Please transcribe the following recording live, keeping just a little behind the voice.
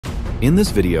In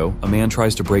this video, a man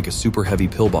tries to break a super heavy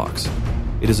pillbox.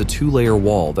 It is a 2-layer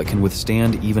wall that can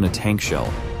withstand even a tank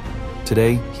shell.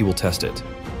 Today, he will test it.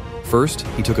 First,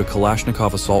 he took a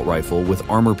Kalashnikov assault rifle with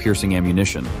armor-piercing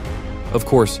ammunition. Of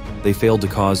course, they failed to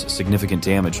cause significant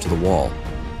damage to the wall.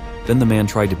 Then the man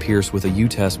tried to pierce with a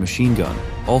UTAS machine gun,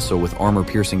 also with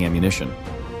armor-piercing ammunition.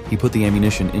 He put the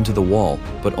ammunition into the wall,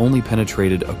 but only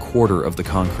penetrated a quarter of the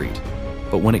concrete.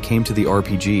 But when it came to the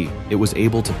RPG, it was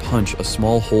able to punch a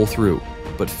small hole through,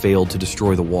 but failed to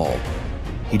destroy the wall.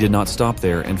 He did not stop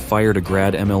there and fired a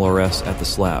Grad MLRS at the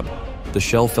slab. The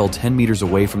shell fell 10 meters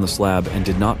away from the slab and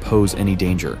did not pose any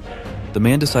danger. The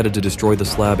man decided to destroy the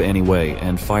slab anyway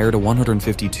and fired a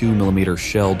 152mm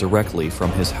shell directly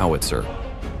from his howitzer.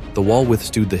 The wall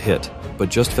withstood the hit, but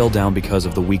just fell down because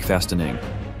of the weak fastening.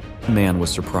 The man was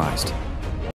surprised.